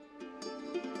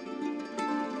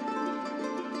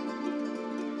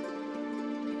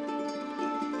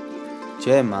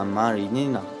che mamari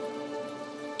nina.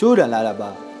 Tura la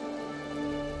ba.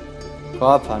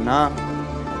 Kofana,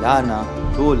 lana,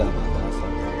 tula ba.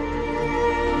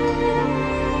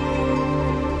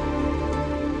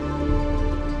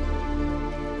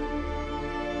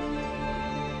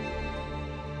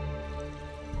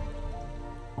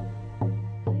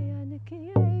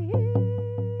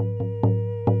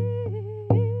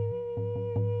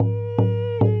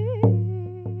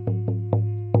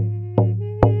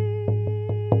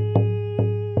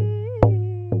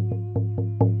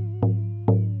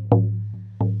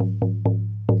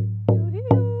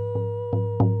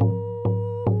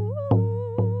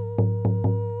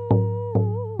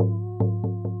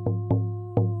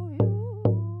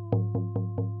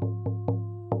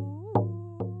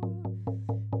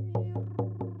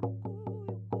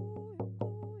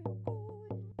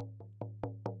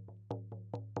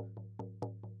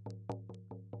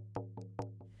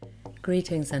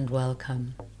 Greetings and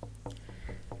welcome.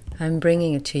 I'm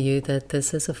bringing it to you that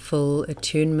this is a full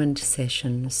attunement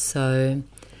session, so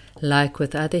like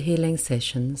with other healing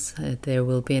sessions, there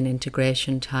will be an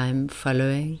integration time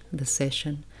following the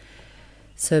session.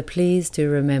 So please do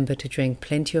remember to drink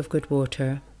plenty of good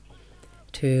water,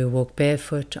 to walk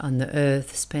barefoot on the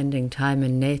earth, spending time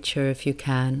in nature if you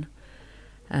can.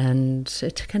 And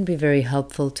it can be very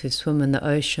helpful to swim in the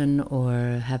ocean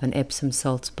or have an Epsom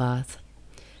salts bath.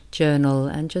 Journal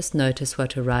and just notice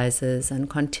what arises and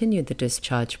continue the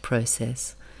discharge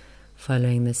process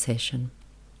following the session.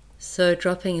 So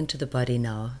dropping into the body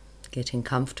now, getting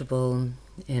comfortable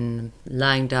in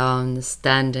lying down,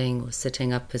 standing or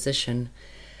sitting up position,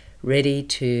 ready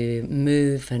to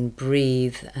move and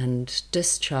breathe and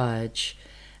discharge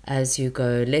as you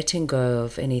go, letting go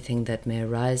of anything that may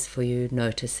arise for you,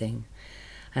 noticing.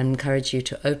 I encourage you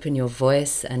to open your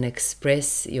voice and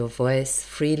express your voice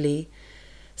freely,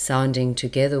 sounding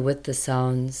together with the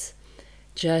sounds,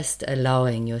 just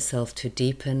allowing yourself to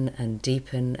deepen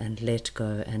and let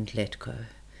go and let go.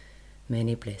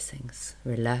 Many blessings.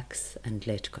 Relax and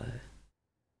let go.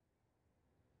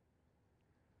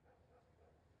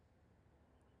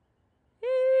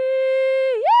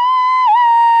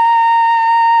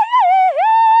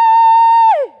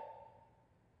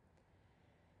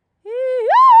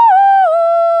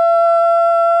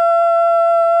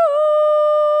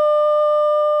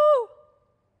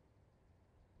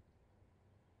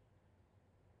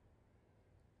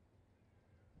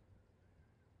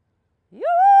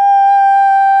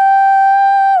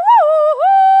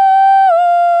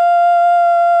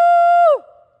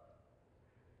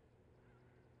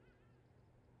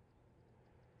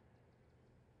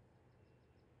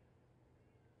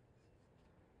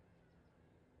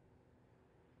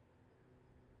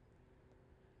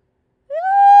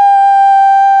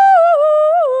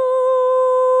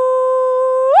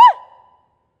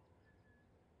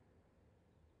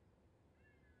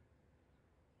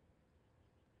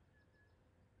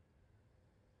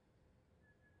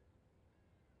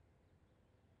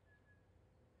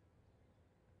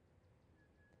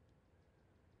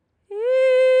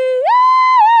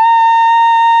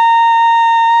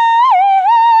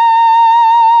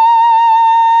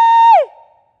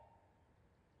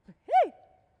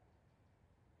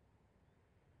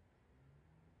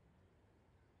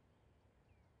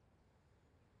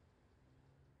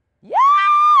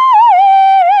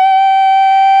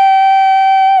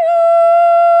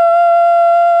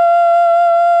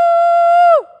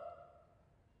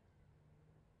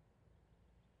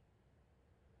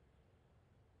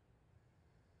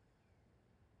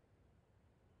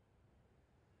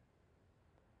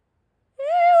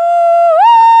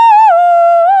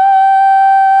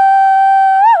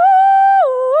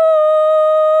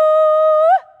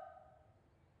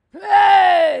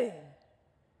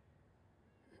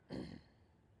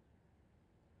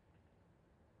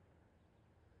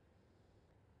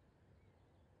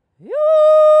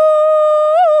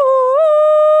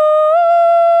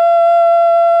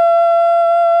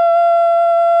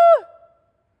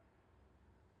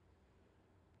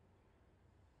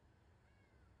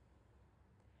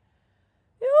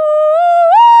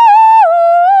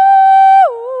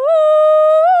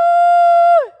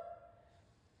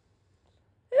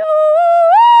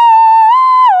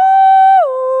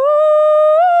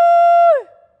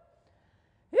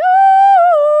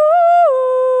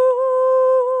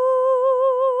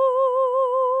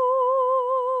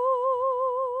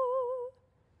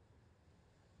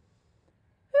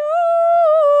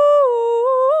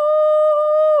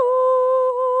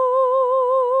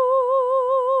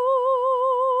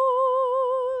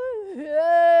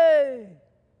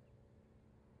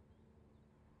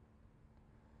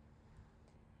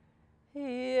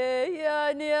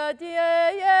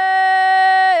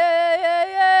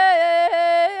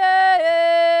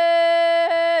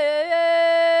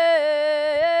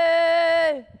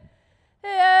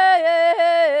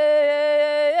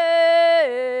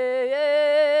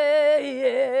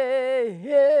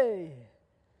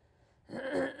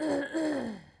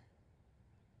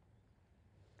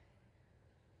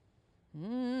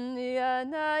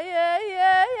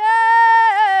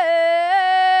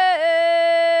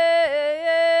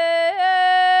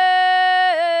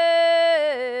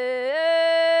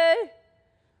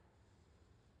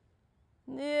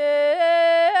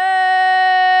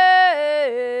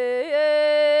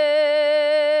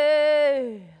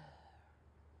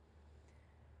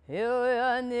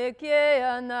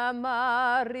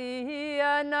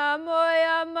 Maria,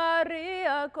 Namoya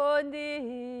Maria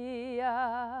Condia,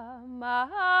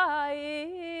 Mai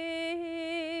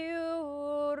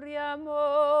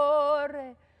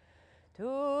Uriamore,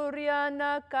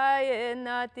 Turiana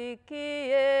Kaena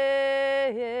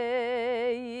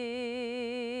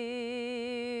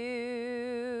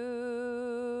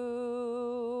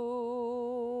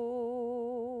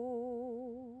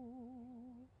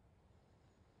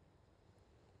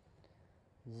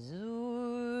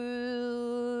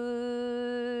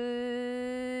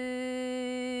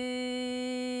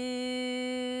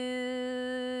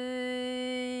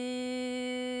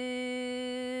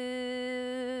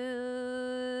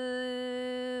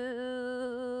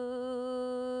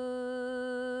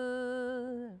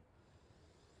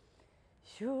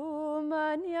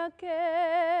Shumania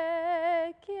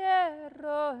que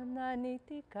quiero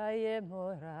naniti kaye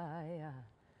moraya.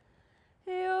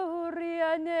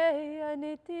 Yuriane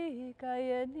aniti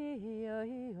kaye ni yo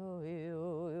yo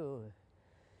yo.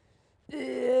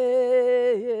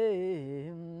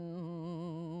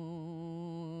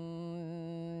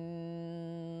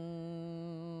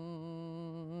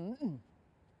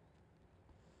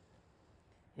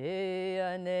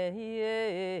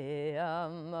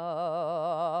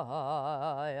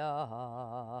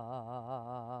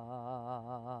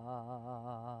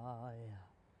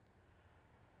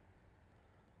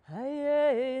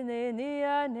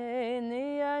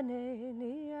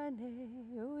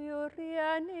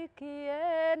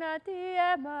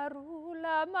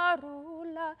 Marula,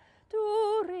 marula,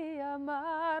 turia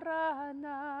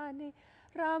maranani,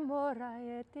 ramora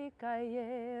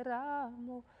etikaye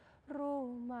ramo,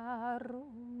 ruma,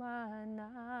 rumana.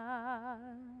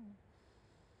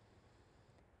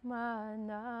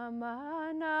 Mana,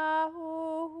 mana,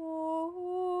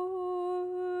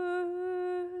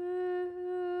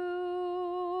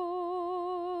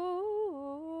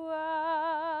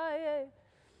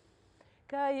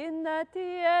 Kaina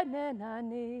tiene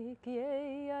nani,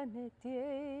 kiene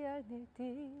tiene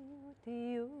tiu,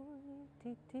 tiu,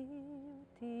 tiu,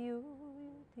 tiu,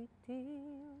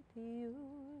 tiu, tiu.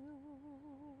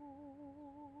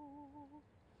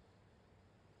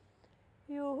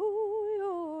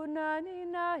 You nani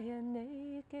na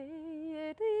yene ke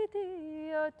yeti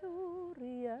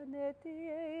aturia neti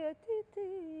etiti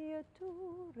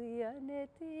aturia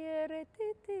neti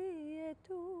eretiti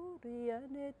aturia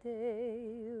neti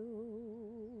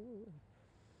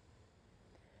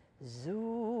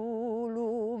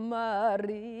Zulu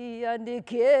Maria ni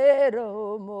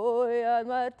quiero moya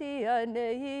Matia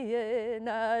ne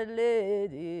na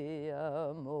lady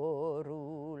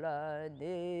amorula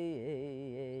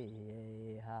ne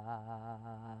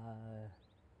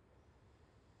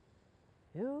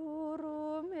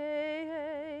Yurume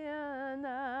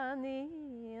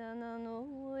anani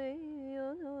ananu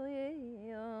yono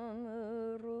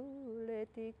amorule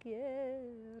ti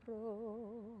quiero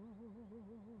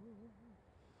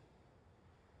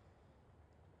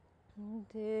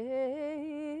Te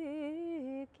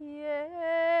quiero,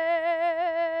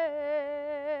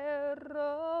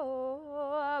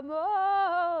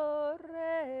 amore,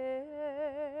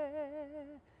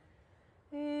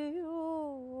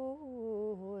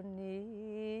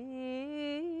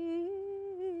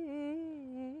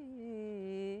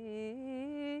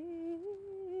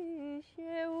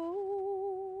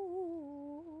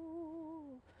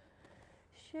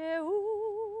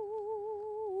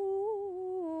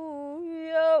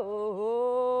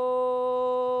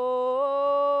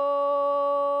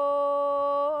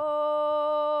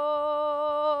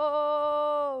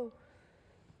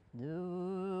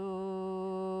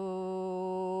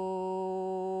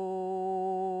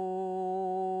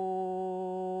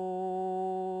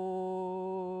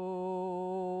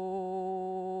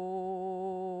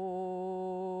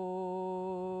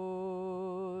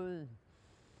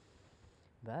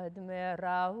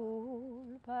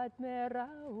 Padme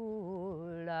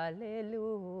Raul,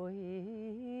 Alleluia,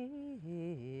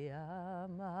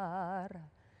 Mara,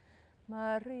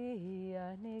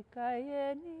 Maria,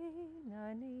 Nikayeni,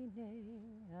 Nanine,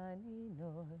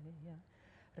 Aninoya,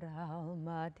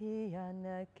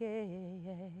 Raumadiana,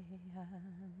 Keyana.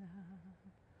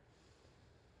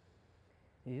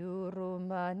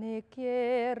 Yurumane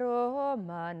quiero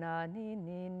manani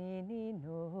ni ni ni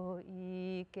no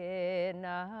ike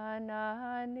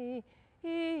nanani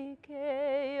ike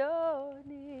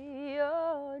yoni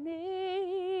yoni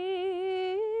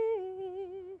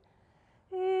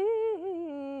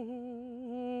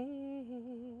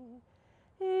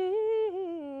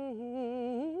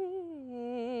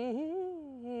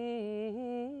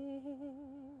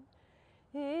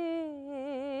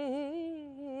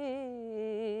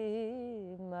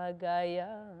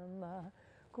Magayama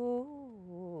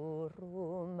kurumara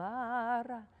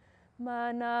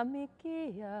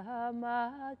manamikia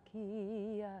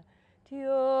makia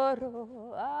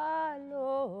tioro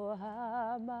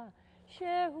alohama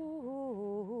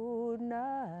shehuna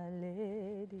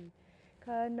lady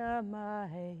kanamahia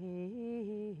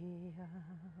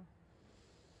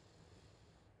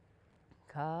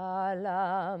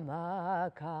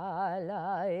Kalama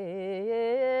kala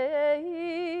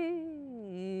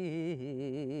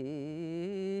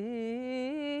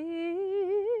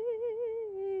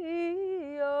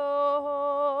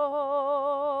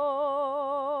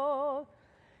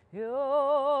yo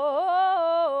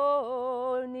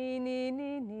ni ni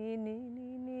ni ni ni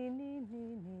ni ni ni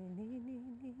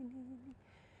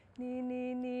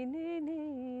ni ni ni ni ni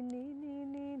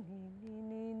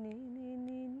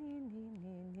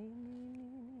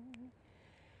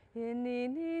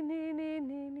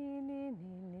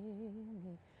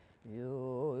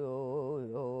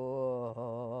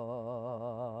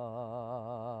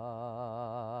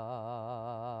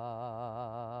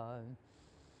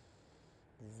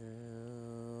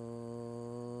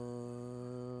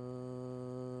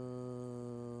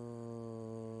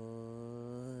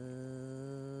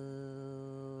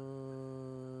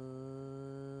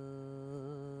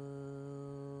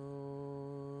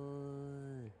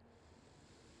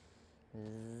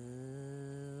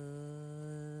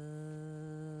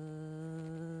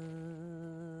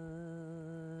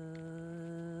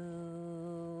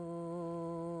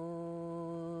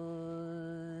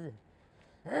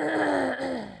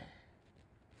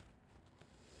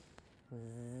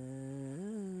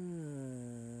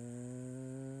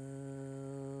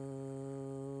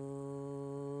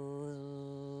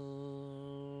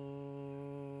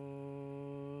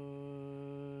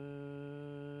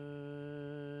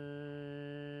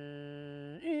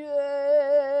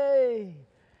Yay!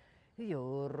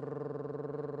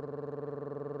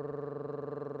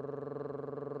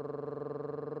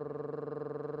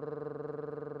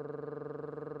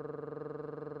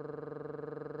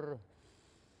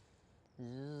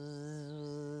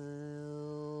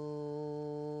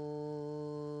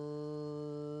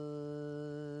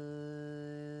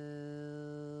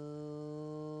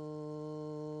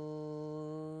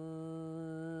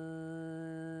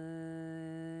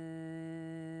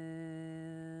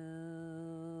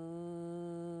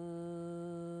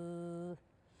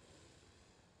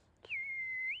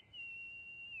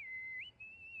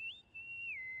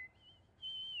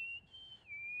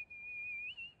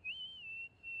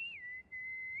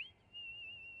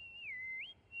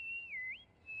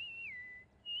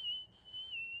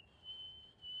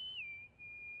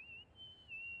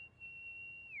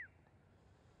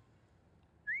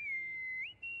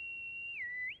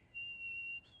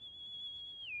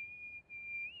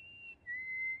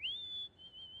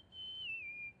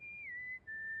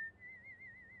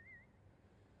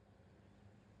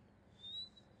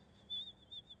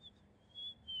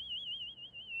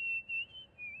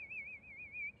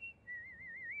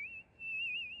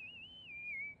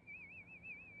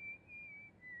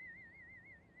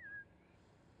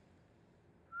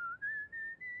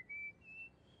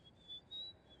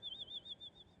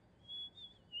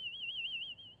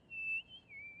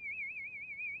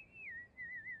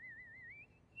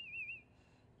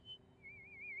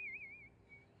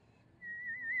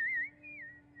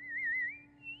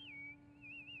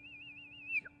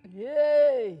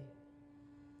 Yay!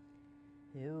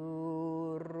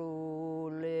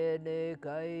 Yurulene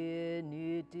kai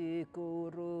niti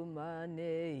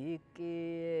kurumane iki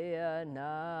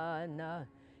anana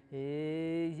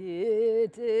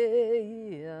eyete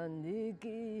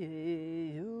aniki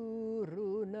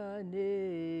yurunane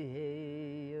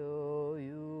yo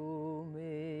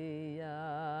yumeyana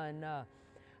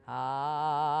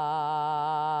ah.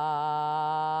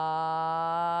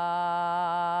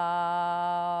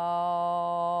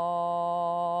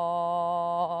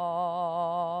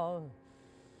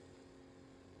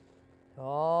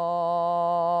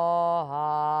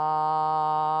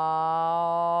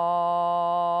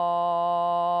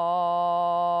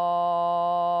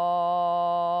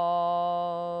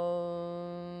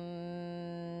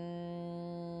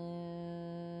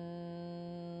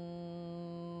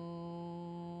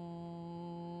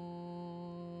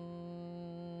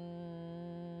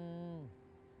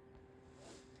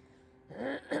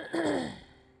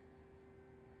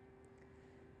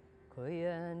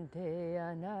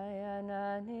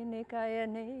 kaya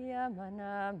niya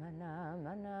mana mana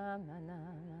mana mana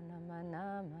mana mana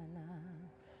mana.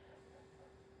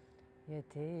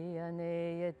 Yate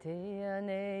ane yate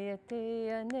ane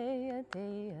yate ane yate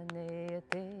ane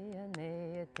yate ane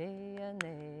yate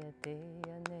ane yate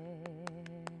ane.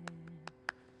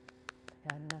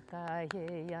 Yanakaye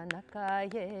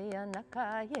yanakaye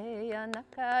yanakaye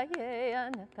yanakaye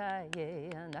yanakaye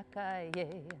yanakaye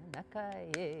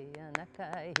yanakaye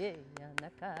yanakaye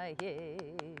yanakaye.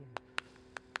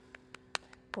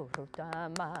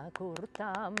 Kurutama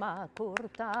kurutama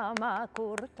kurutama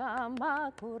kurutama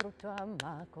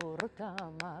kurutama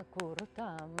kurutama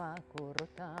kurutama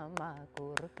kurutama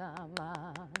kurutama.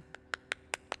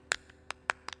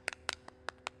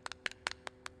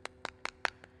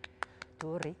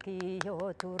 Turikiyo,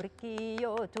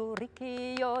 turikiyo,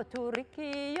 turikiyo,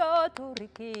 turikiyo,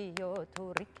 turikiyo,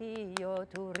 turikiyo,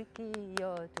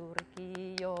 turikiyo,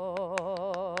 turikiyo.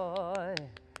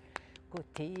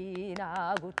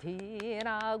 Gutina,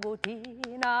 gutina,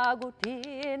 gutina,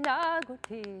 gutina,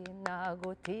 gutina,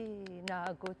 gutina,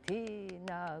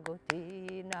 gutina,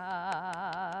 gutina.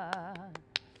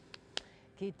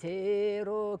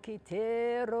 Kitero,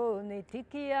 kitero, ni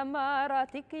tiki amara,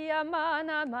 tiki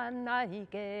amana,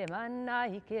 manahike,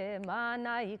 manahike,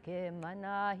 manahike,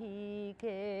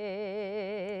 manahike.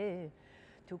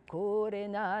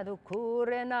 Tukurena,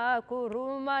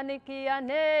 kurumaniki,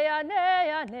 ane,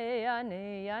 ane, ane,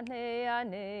 ane, ane,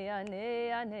 ane,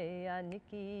 ane, ane,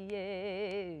 anikiye.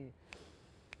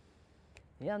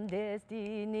 Yam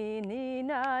destiny ni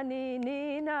nani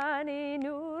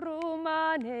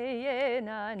nurumane ye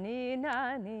nani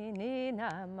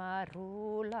na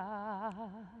marula.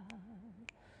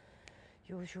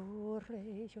 Yushure,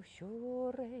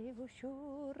 yushure,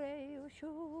 yushure,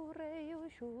 yushure,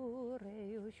 yushure,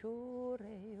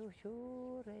 yushure,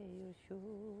 yushure,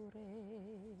 yushure.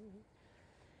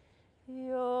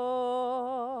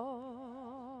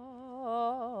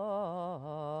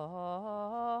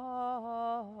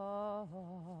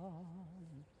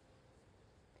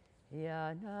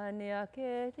 Yananya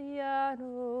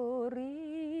ketianuri.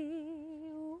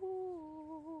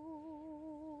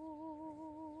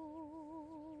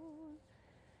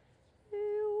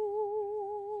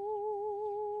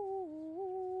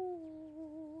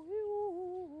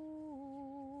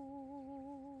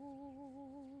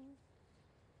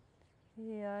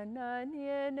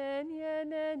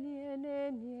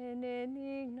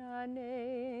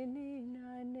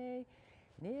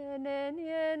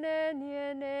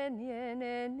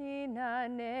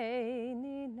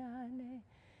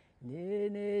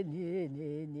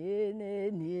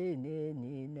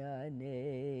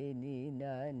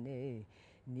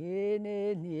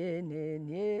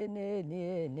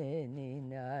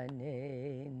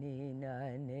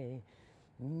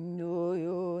 No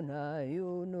yo na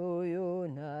yo no yo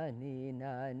na ni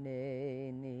na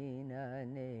ne ni na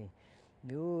ne.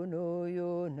 Yo no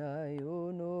yo na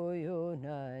yo no yo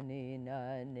na ni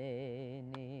na ne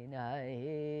ni na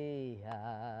hey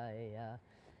hi ya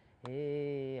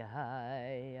hey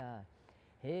hi ya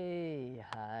hey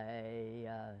hi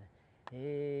ya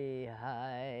hey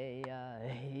hi ya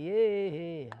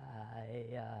hey hi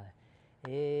ya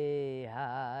hey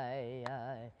hi ya.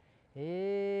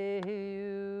 Hey you,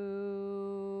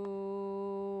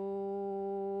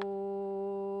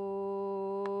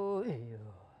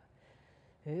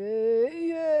 hey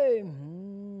yeah.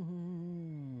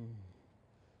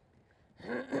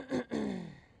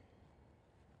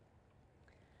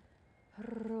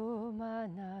 Roma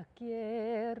na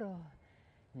quiero,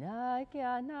 na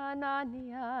kia na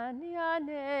nia nia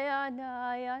ne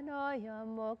na ya no ya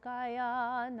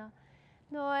mokayana.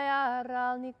 No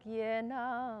aral ni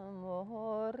quiena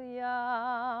moriama,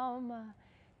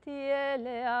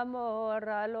 tiele amor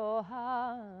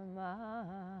alohama.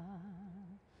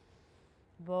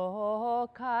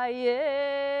 Bokaye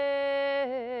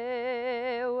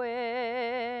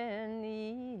wenia,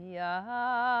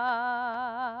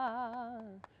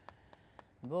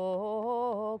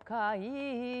 bokaye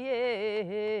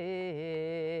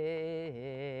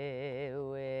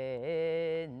wenia.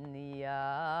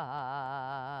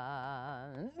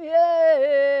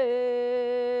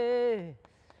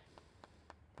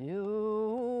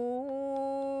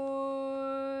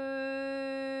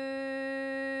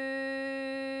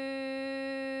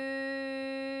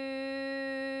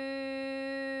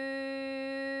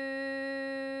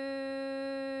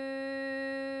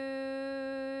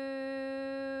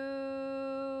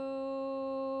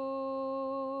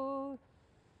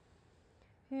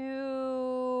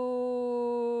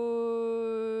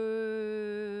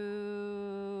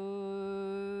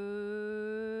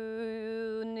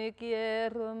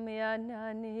 Quiero mi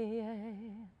anani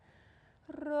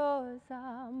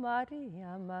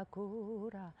Maria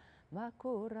Makura,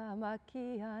 Makura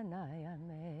Makiana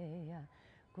Yameya,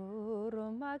 Guru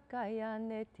Makaya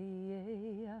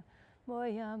Netia,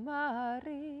 Moya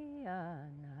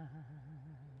Mariana.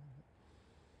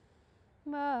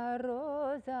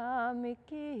 Marosa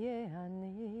Mikie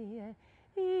Anie,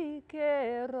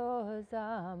 Ike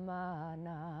Rosa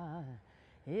Mana,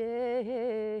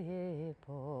 Ye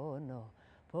Pono,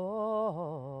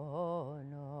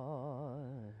 Pono.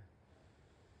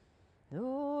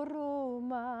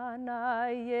 Durumana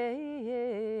ye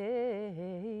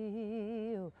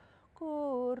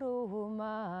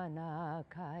Kurumana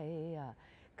Kaya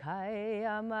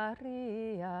Kaya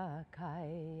Maria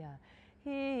Kaya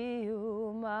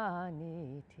humanity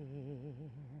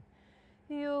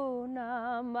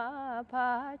Yunama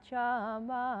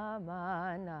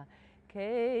Pachamamana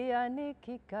Kaya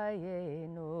Nikikaye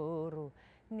Nuru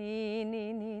Ni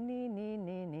ni ni ni ni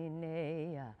ni ni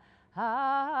neya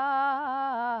Hallelujah.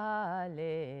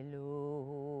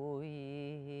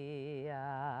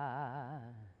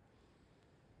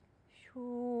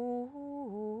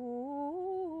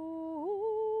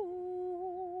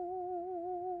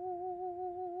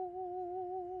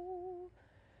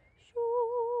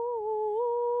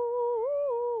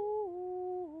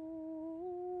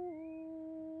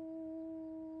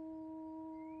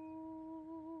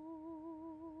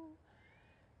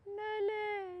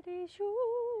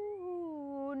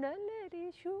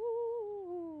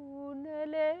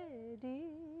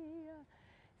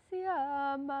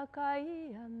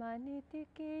 Siamakaya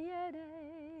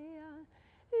manitikiyereya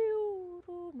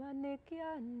Yuru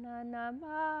manikiana na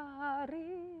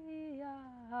Maria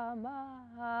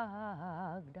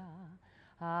Magda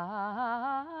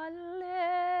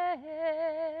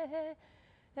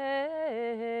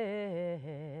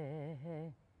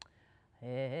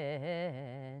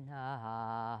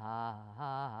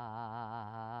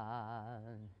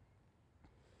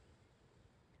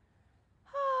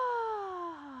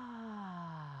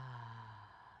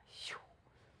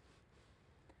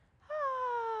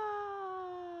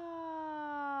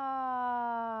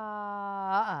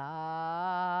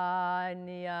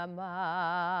Niyama,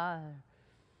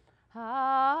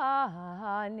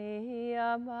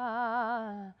 niyama,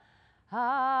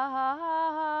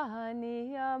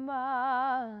 niyama,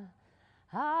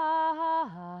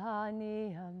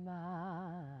 niyama,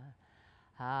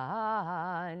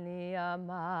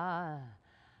 niyama,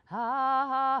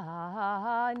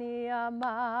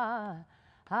 niyama,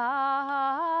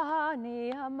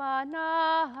 niyamana.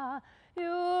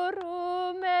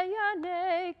 Yurumeyane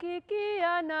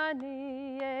kikianani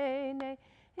ene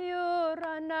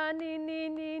Yuranani ni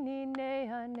ni ni ne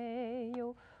ane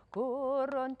yo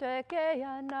Kuronte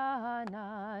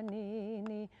keana ni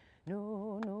ni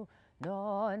no no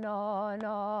no no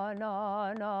no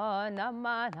no no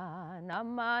namana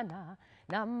namana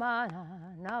namana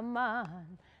naman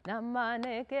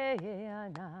namane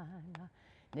keana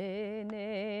ne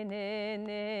ne ne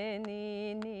ne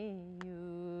ni ni you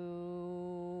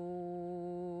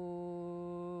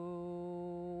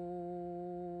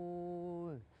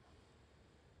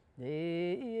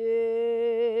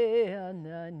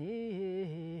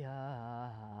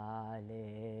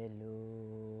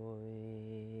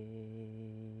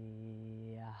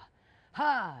Hallelujah.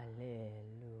 Hallelujah.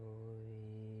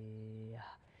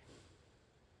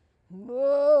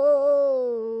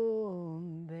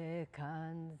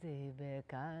 Bekanzi,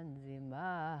 bekanzi,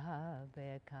 maha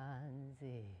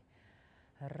bekanzi.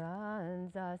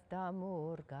 Ranza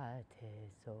stamurgate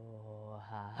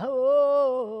soha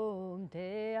om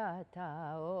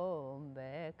teata om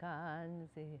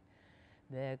bekanzi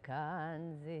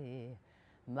bekanzi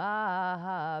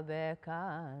maha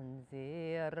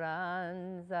bekanzi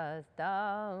ranza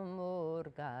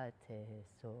stamurgate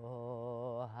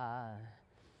soha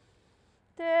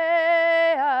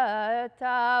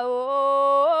teata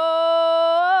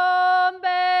om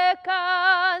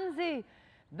bekanzi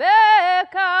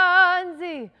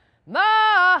Bekanzi,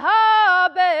 maha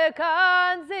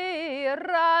bekanzi,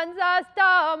 ranza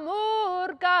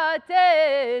stamurgate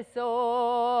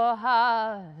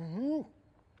soha.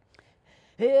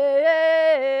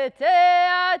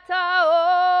 Teata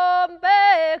om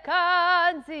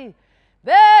bekanzi,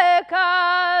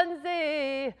 bekanzi,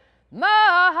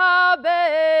 maha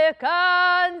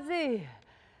bekanzi.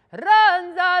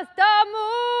 Ranza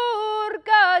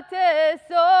stamurgate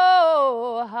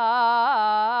soha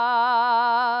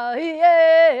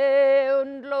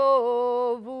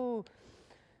undlovu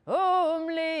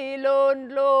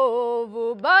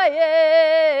undlovu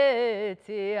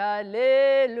bayeti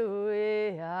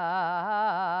alleluia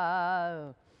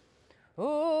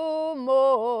umoya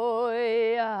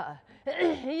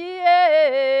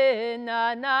ye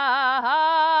na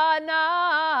na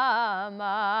na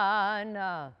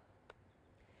mana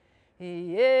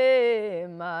ye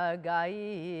magaya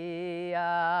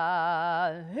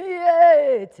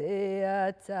ye te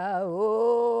ata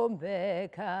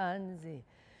bekanzi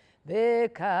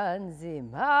bekanzi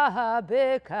maha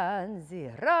bekanzi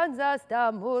ranza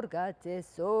sta murgate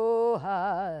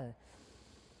soha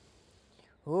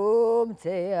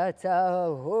te ata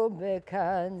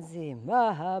bekanzi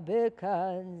maha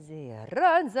bekanzi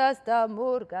ranza sta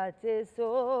murgate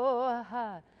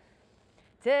soha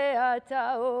te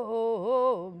ata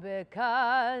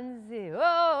bekanzi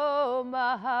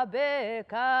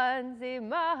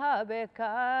maha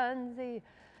bekanzi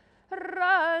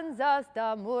ranza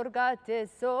sta murgate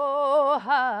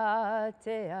soha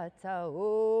te ata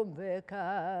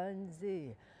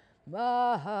bekanzi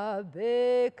maha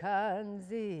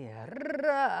bekanzi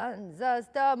ranza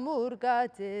sta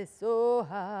murgate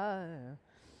soha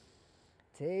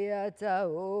te ata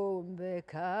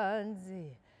bekanzi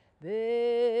bekanzi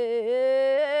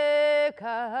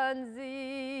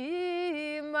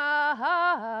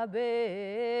maha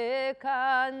bekanzi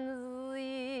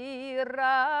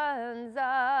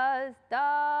ranza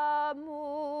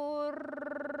stamur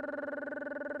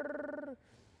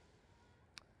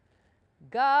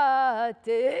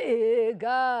gate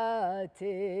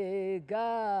gate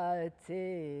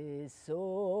gate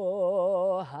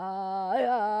sohaya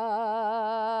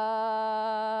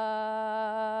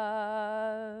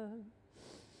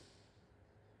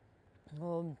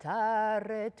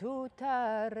tare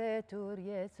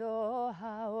turye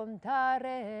soha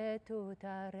tare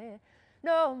tutare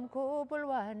nom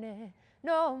kubulwane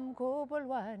nom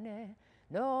kubulwane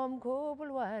nom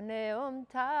kubulwane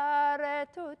tare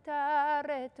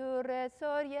tutare ture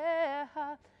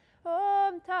soryeha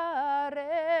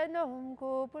tare nom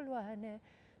kubulwane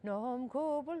nom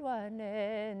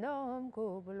kubulwane nom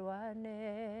kubulwane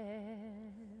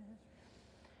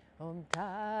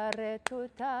tare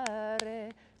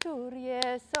tutare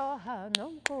turye soha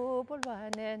nom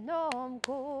kubulwane nom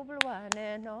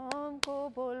kubulwane nom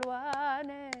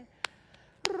kubulwane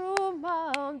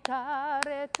ruma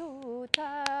tare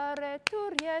tutare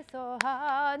turye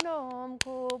soha nom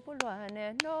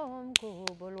kubulwane nom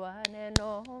kubulwane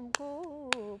nom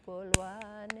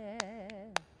kubulwane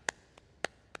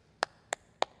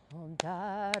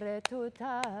tare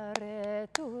tutare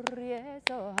turye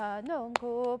soha nom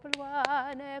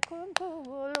kubulwane kum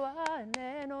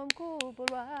kubulwane nom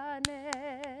kubulwane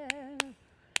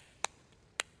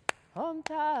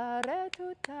tare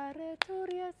tutare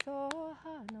turye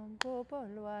soha nom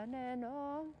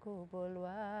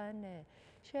kubulwane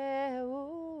sheu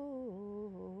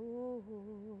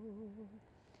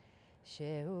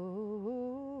sheu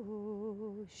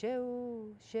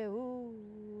sheu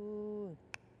sheu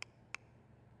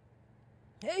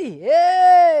hey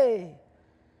hey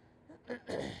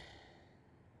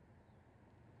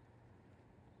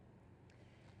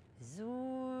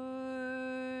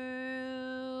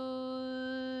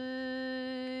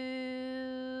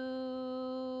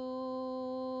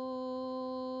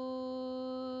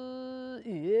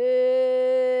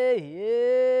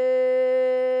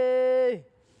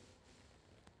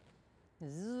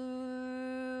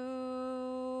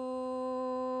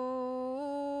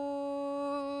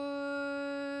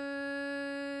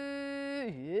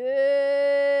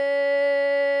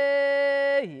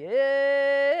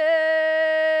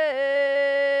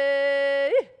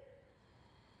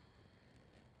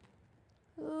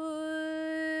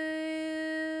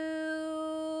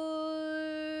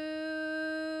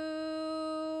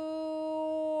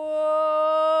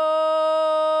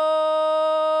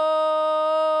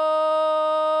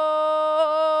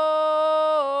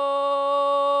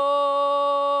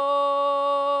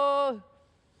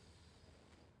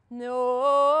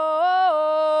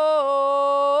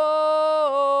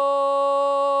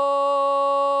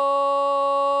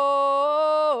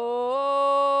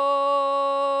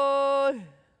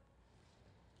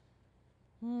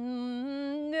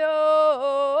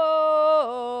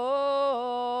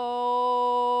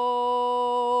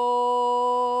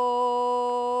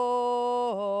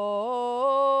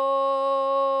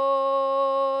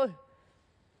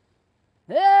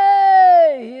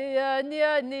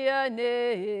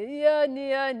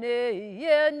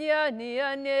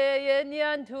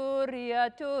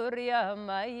Turia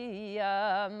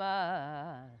maya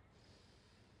ma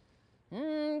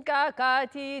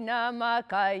Kakatina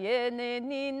makayene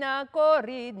nina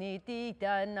kori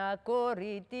nitita na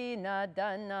kori tina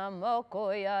dana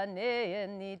mokoya ne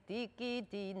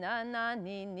nitiki na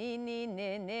ni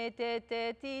ne ne te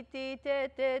te ti ti te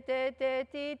te te te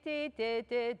ti ti te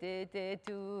te te te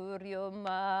turio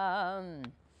mam.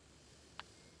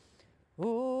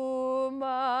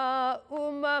 Uma,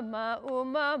 uma, ma,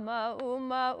 uma, ma,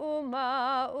 uma,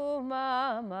 uma,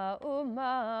 uma, ma,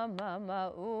 uma, ma, ma,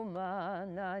 uma,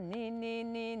 na, ni, ne,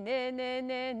 ne,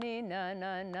 ni, na,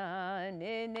 ne, na,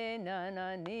 ni, na,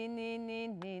 na,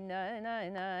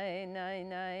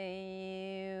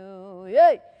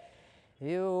 yay!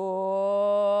 Yay!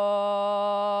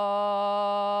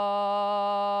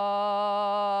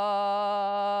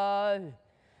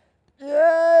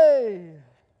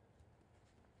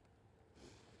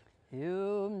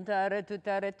 Tare tu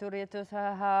tare turia tu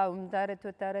saha tare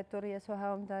tu tare turia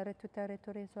soha tare tu tare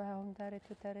turia soha tare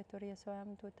tu tare turia soha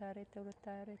tu tare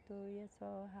turia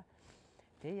soha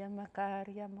Tia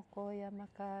makaria makoya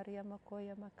makaria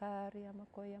makoya makaria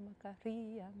makoya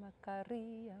makaria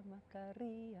makaria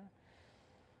makaria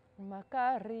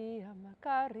makaria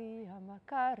makaria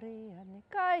makaria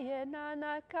nikayena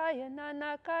nakayena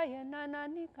nakayena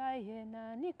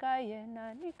nikayena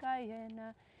nikayena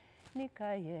nikayena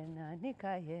Nikayena,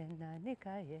 Nikayena,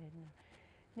 Nikayena,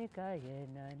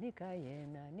 Nikayena, Nikayena,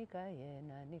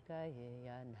 Nikayena,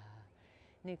 Nikayena,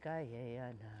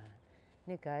 Nikayena,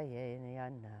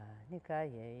 Nikayena,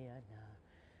 Nikayena.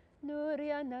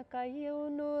 Nuriana kayu,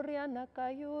 Nuriana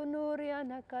kayu,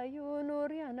 Nuriana kayu,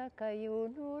 Nuriana kayu,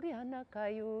 Nuriana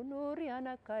kayu,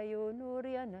 Nuriana kayu,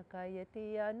 Nuriana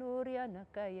kayetia, Nuriana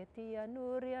kayetia,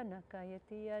 Nuriana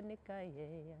kayetia,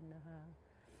 Nikayena.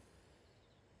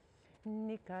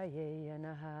 Nikaye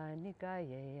anaha,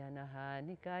 nikaye anaha,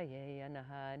 nikaye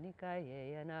anaha,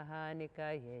 nikaye anaha,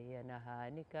 nikaye anaha,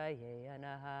 nikaye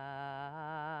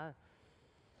anaha.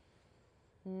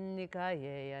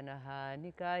 Nikaye anaha,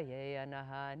 nikaye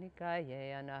anaha,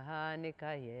 nikaye anaha,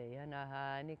 nikaye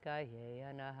anaha, nikaye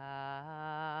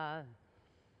anaha.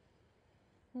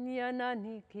 Yana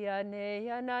nikiane,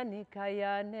 yana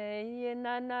nikayane,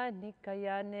 yana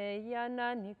nikayane,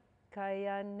 yana nikayane.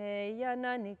 Kayane,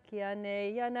 yana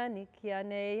nikiane, yana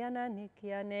nikiane, yana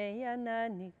nikiane, yana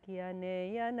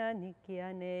nikiane, yana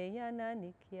nikiane, yana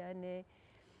nikiane.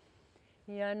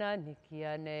 Yana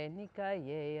nikiane,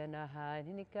 nikaye, yanaha,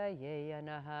 nikaye,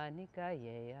 yanaha,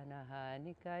 nikaye, yanaha,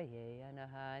 nikaye,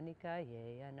 yanaha,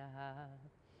 nikaye, yanaha.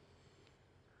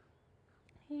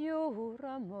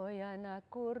 Yura moya na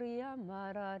kuria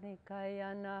mara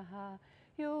nikaya naha.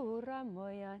 Yura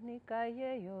moya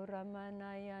nikaye yura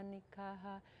manaya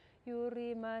nikaha.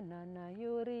 Yuri manana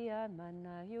yuria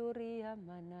mana yuria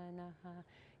mananaha.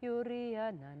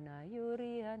 Yuria nana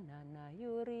yuria nana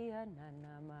yuria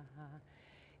nana maha.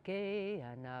 Ke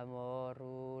ana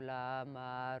morula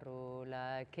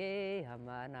marula ke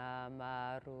amana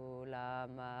marula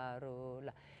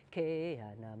marula. Ke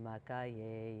ana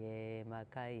makaye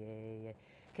makaye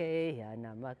ke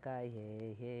ana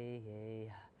makaye ye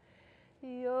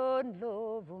yon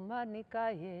lovu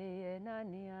manikaye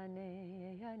nani ane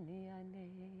yani ane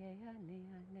yani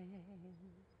ane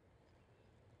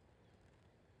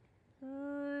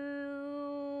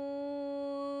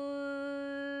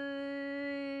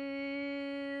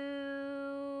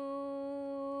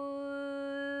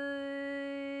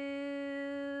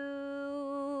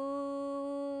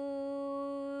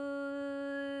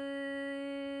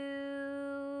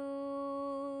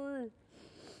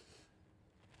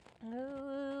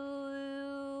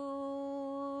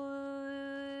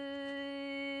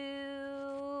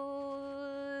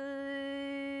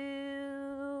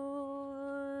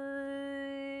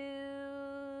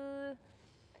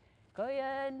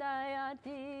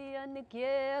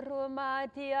Quiero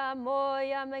matia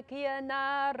moya me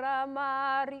kiena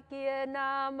rama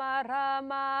rikiena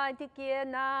marama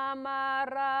tikiena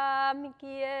mara mi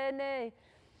kiene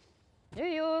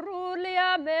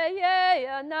yurulia meye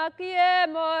anakie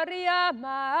moria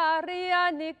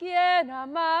maria nikiena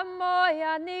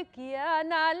mamoya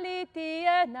nikiena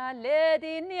litiena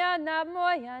lediniana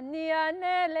moya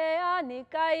nianele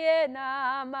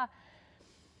anikayena ma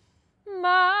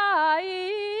Maia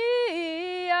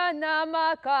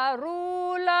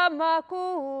makarula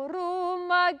makuru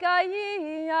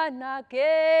magaya na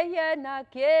keye na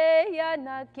keye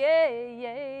na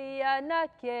keye na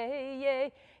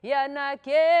keye na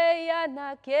keye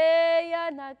na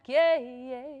keye na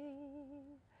keye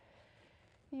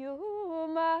You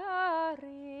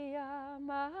Maria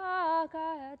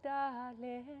Magdalena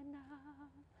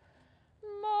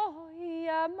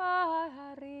Moia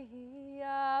Maria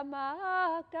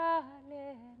Magdalena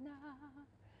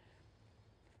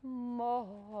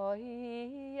Moia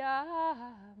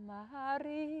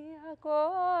Maria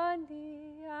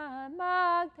Condia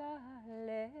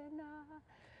Magdalena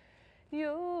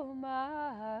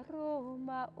Yuma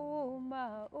Ruma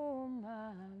Uma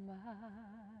Ma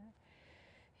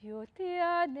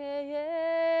Yutiane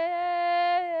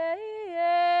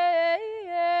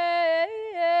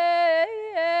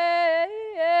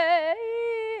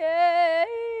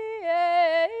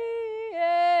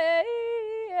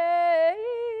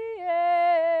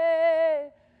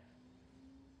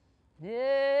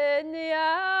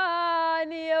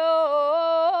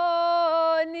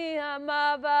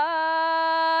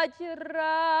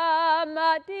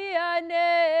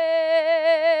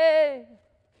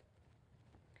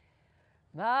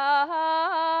Mamutra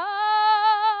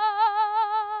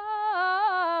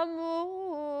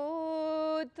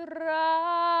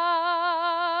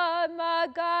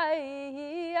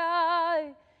Magaya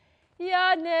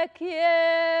Ya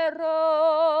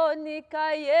quiero ni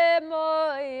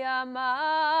cayemo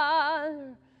amar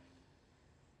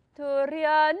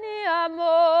Turiani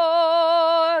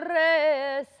amore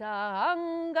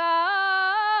sanga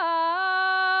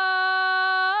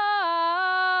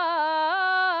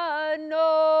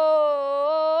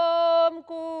nom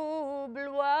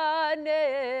kubluane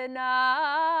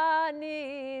na ni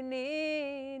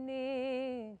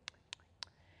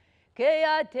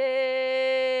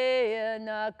Keate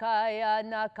nakaya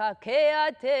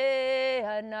nakakeate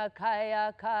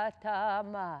nakaya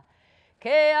katama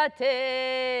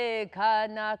Keate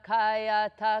kanakaya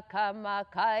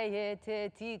takamakayete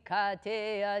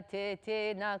tikate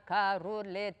atete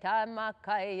nakarule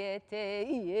tamakayete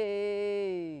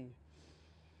ye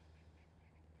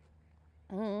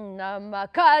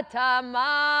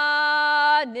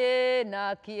Namakatamane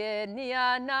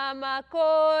nakienia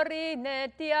namakori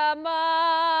netiamana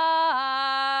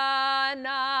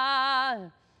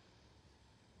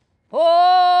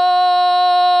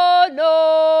Oh no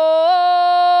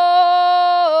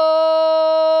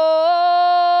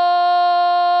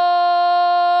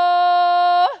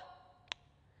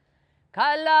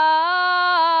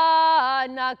Kala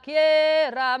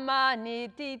nakiera mani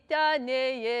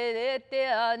titane yete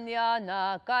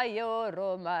anyana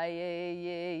kayoro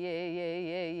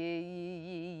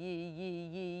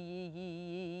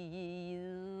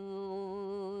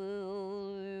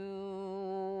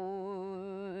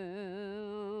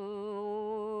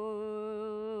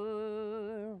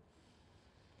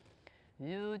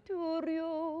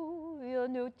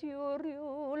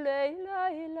Nutiurio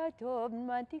leila tom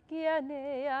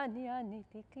mantikiane ani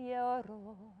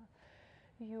tikioro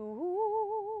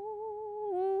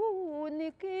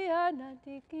nikiana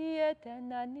tikieta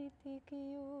nani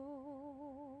tikio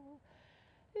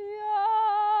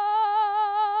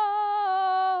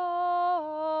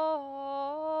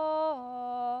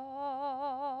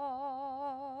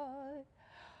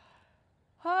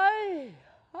Hi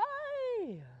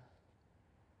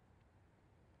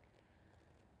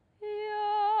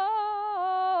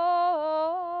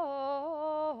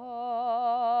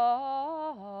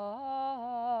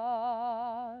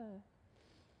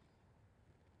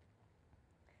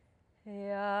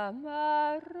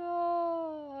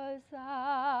Yamarosa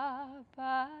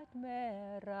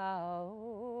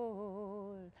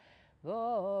Padmeraul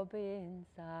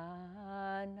Bobinsana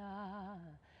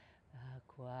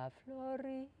Aqua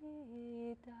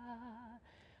Florida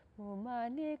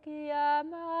Mumaniki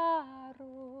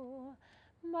Amaru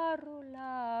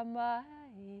Marula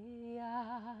Maya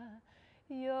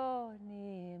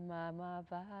Yoni Mama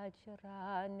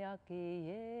Vajranya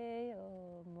Kiye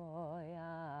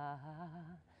Moya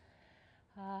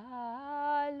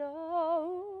Aloha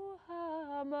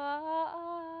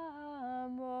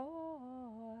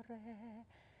amore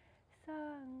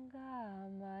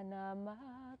Sangamana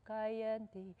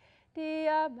makayanti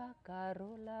Dia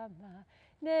makarulama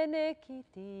Nene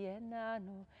kiti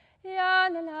enano Ya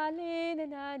la la li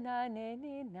na na ne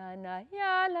ni na na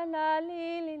Ya la la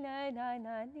li na na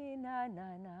na ni na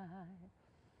na na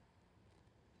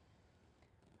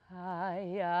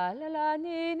Ya la la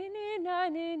ni na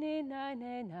ni na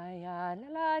ne na Ya la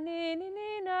la ni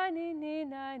na ni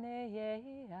na ne ya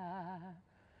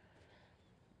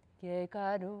Ye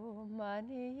kadu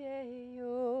mani ye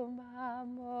yu ma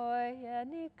moya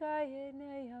ni kaye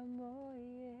ne ya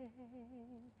moye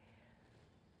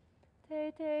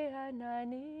Te te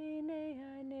anani ne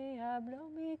ane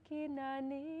ablomi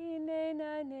kinani ne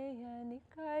na ne ya ni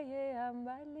kaye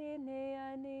ambali ne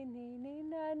ani ni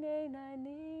na ne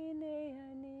ani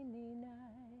ni na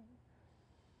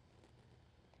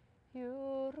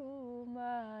Yuru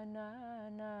ma na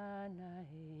na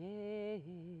he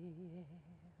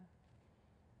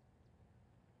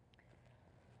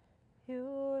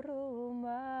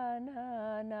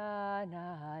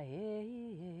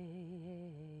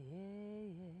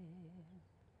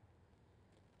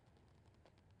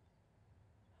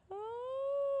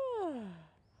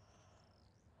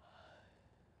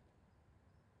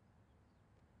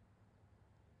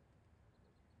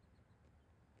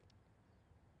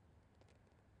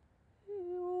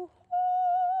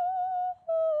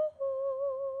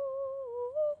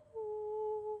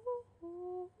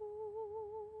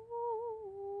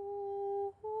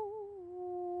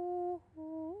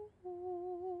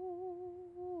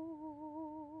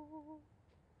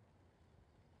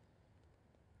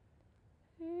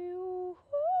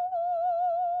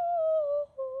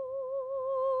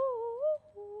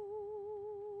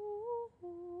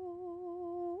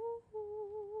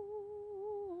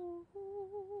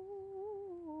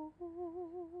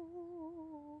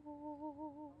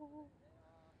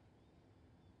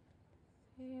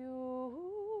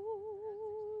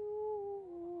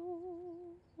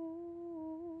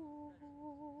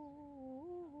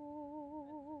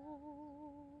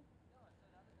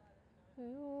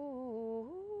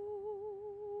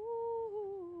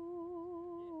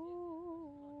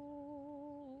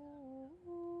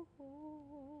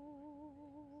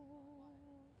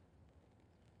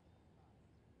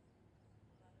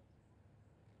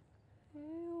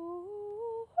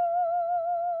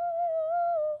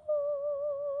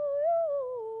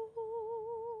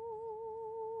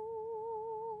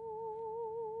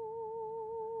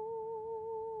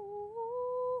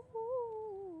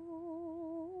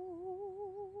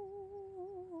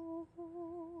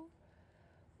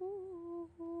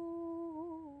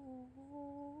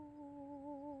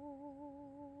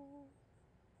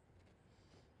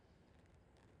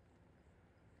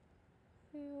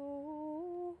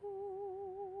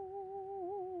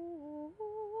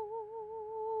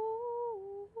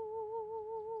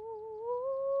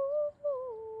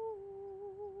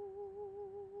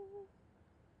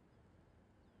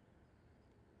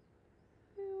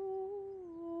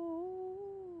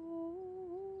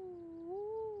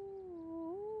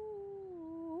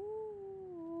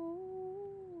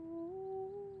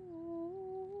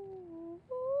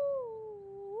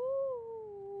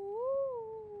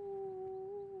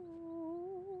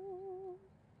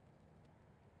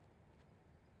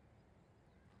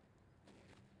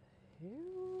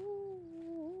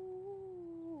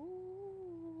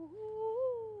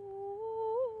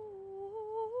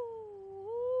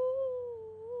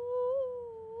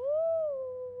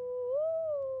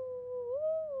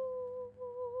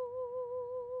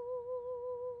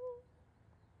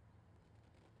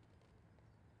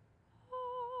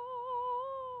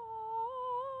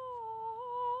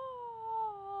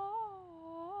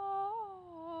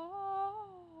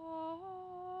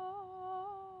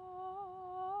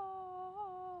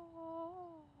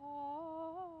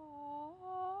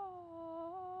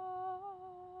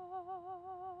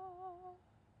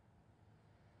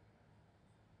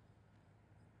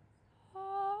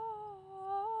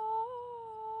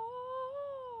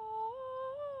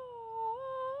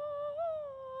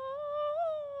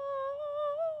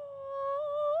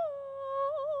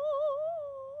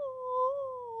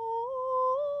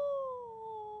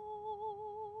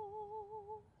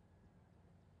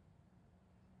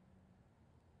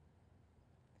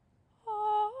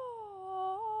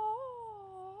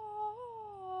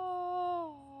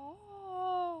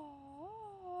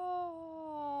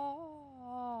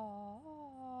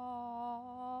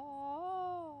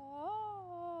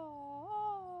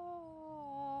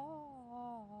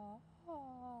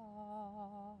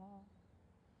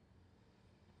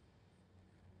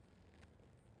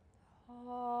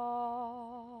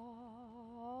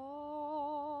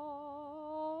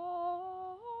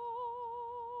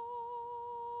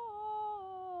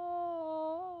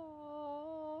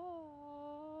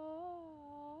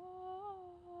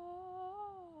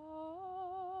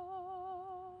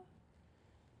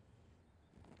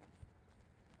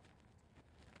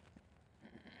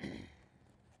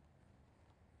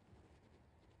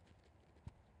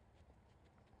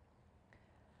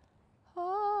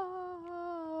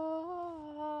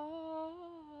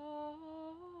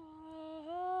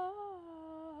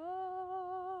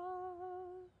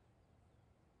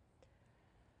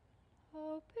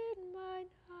Open mine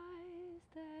eyes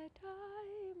that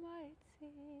I might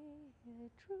see the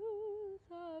truth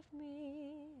of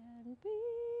me and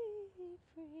be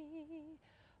free.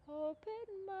 Open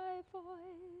my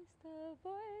voice, the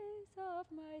voice of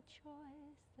my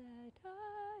choice, that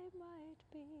I might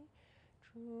be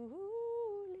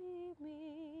truly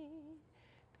me.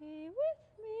 Be with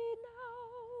me now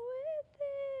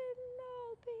within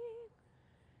all being.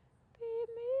 Be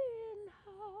me in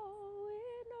how,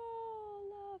 in all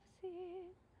of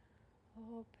seeing.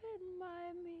 Open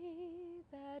my me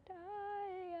that I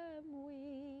am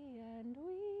we and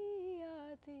we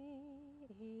are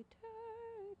thee eternally.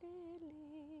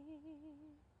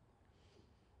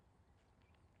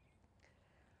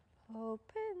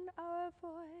 Open our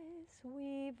voice,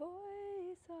 we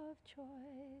voice of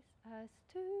choice, as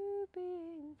to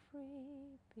being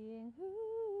free, being who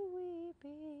we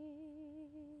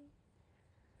be.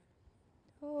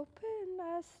 Open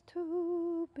us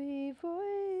to be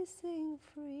voicing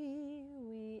free,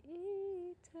 we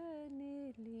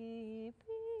eternally be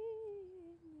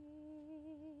me.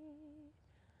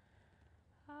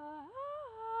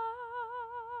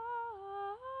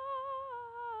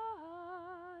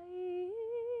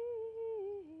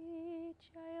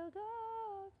 Child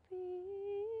of being,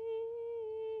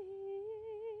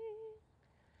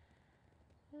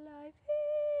 life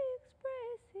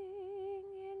expressing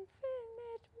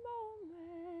infinite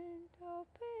moment,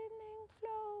 opening,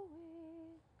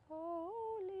 flowing,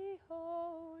 holy,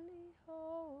 holy,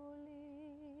 holy.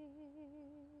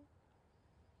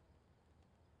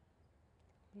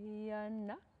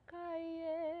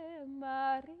 Yanakaye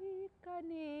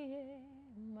marikaniye,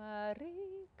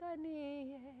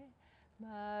 marikaniye,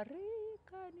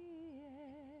 marikaniye.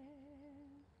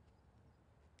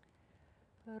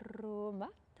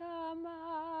 Rumatama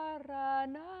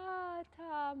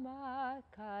ranatama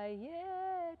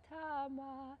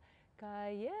kayetama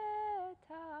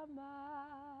kayetama.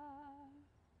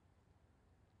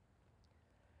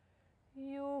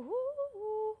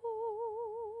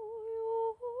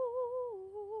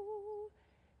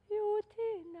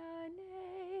 Yutina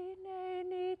ne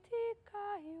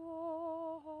nitikayo.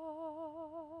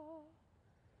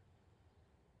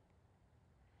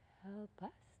 Help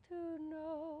us to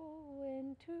know when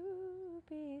to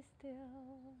be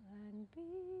still and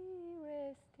be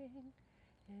resting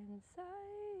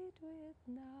inside with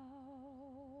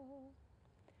now.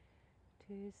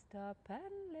 To stop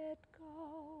and let go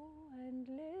and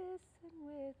listen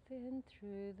within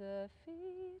through the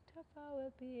feet of our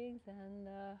beings and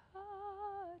the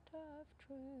heart of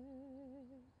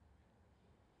truth.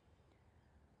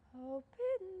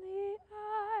 Open the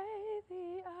eye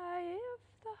of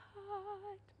the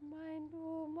heart, mind,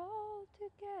 womb all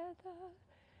together.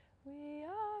 We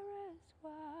are as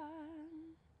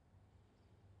one.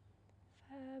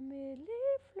 Family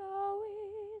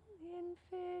flowing,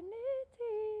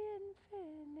 infinity,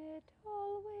 infinite,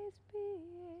 always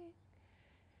being.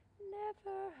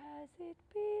 Never has it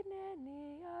been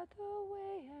any other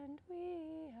way, and we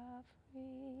are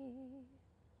free.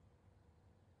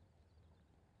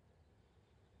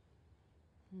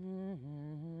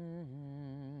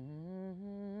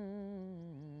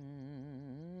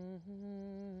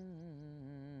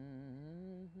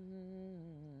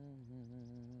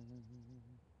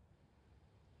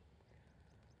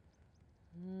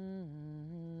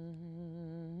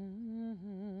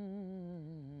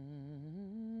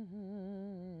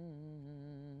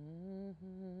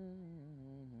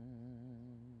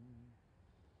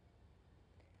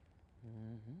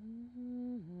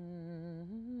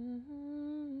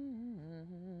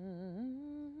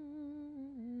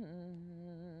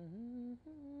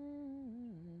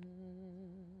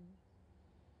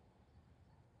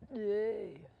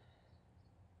 Yay.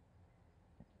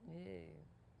 Yay.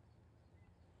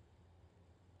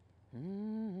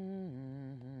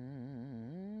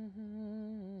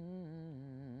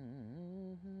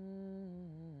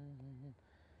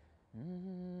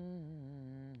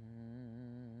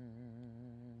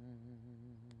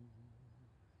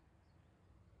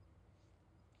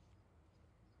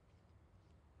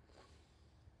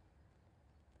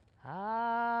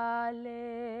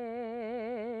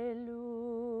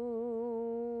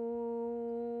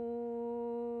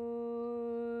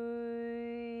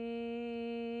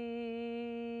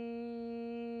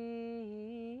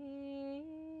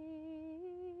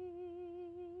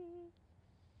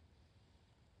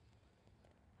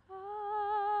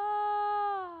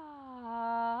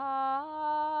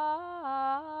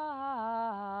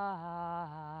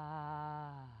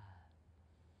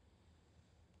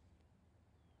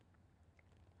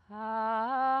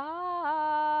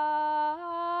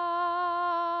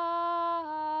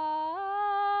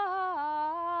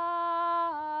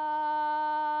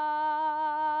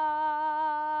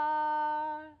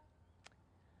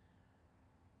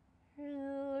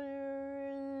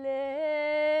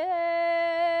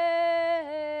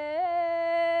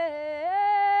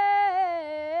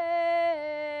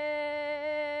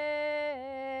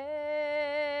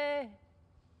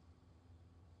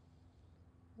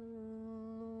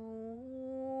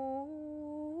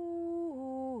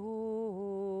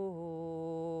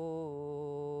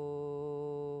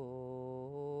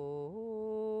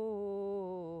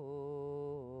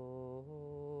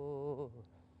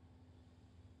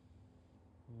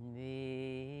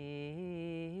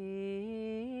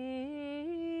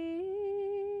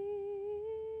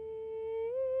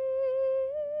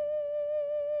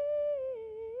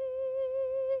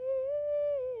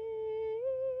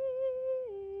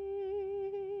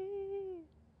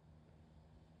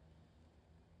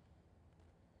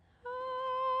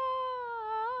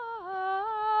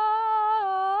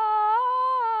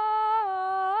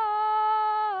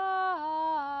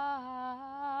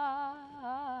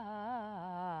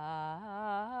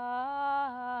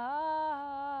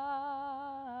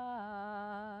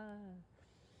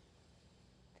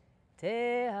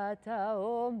 te ata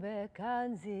om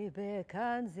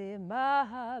bekanzi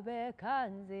maha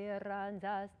bekanzi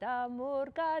randas tamur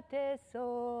gate so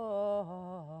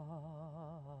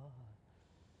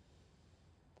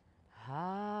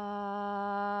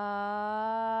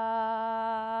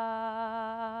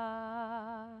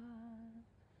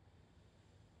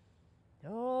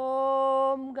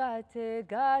Om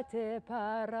gate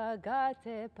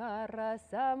para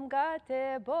sam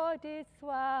gate bodhi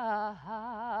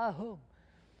swaha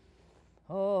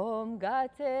Om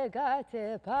gate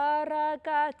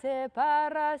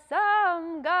para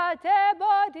sam gate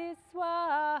bodhi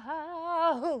swaha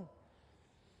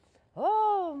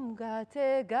Om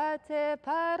gate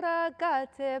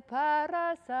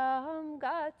para sam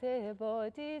gate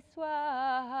bodhi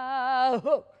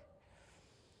swaha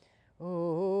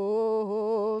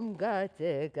Om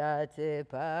gate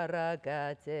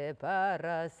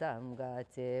para sam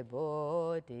gate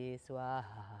bodhi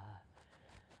swaha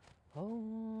Om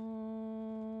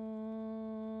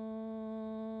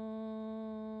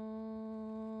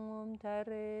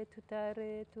tare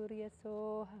turya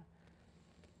soha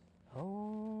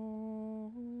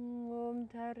Om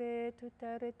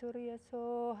tare turya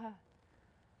soha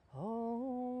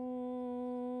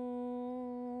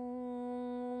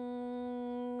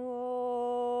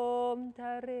Om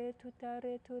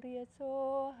tare turya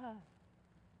soha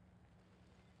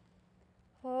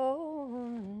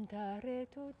Om tare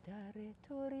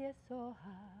turya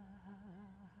soha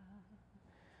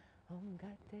Om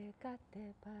gate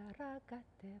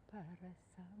para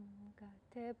sam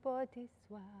gate bodhi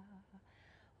swaha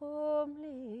Om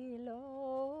lilo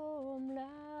om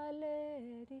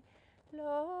laledi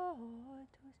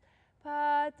lotus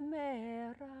padme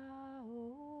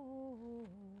raul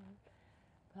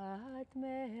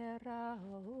padme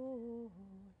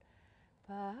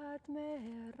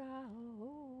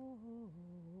raul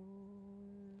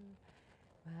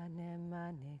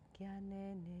mane kyane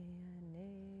ne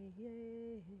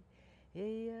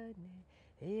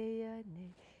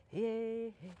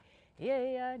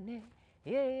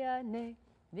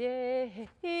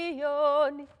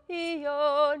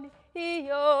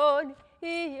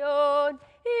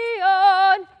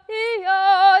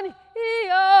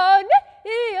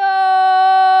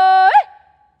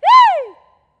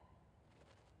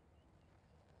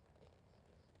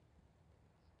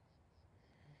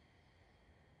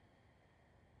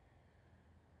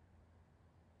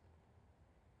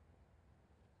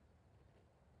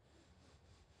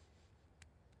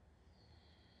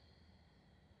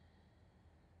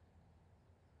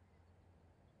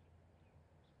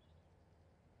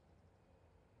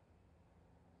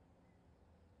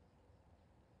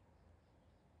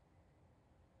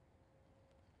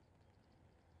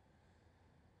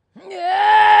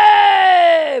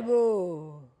Yeah,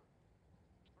 boo.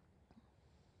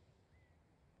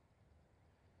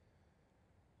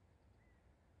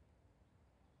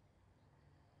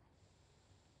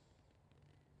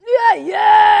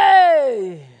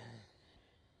 Yeah.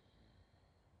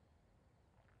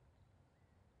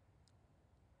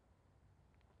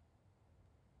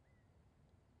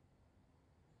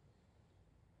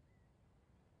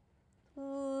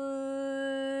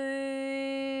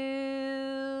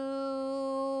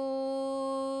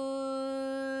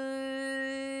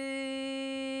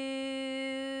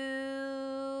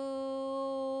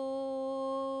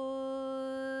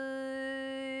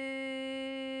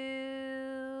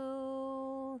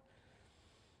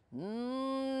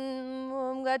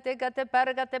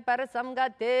 Gate para sam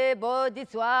gate bodhi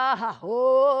swaha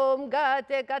Om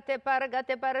gate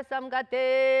para sam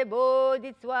gate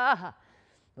bodhi swaha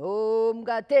Om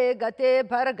gate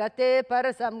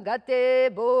para sam gate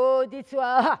bodhi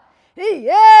swaha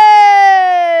Yeah!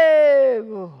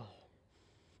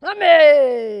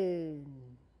 Amen!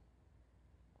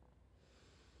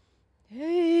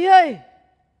 Yay!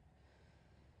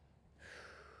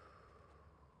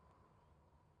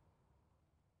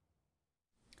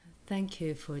 Thank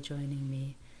you for joining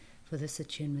me for this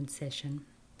attunement session.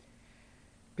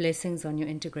 Blessings on your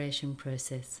integration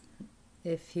process.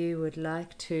 If you would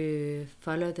like to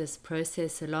follow this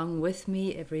process along with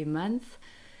me every month,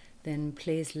 then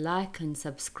please like and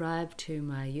subscribe to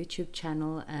my YouTube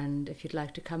channel. And if you'd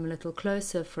like to come a little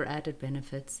closer for added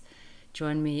benefits,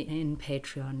 join me in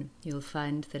Patreon. You'll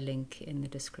find the link in the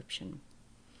description.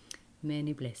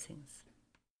 Many blessings.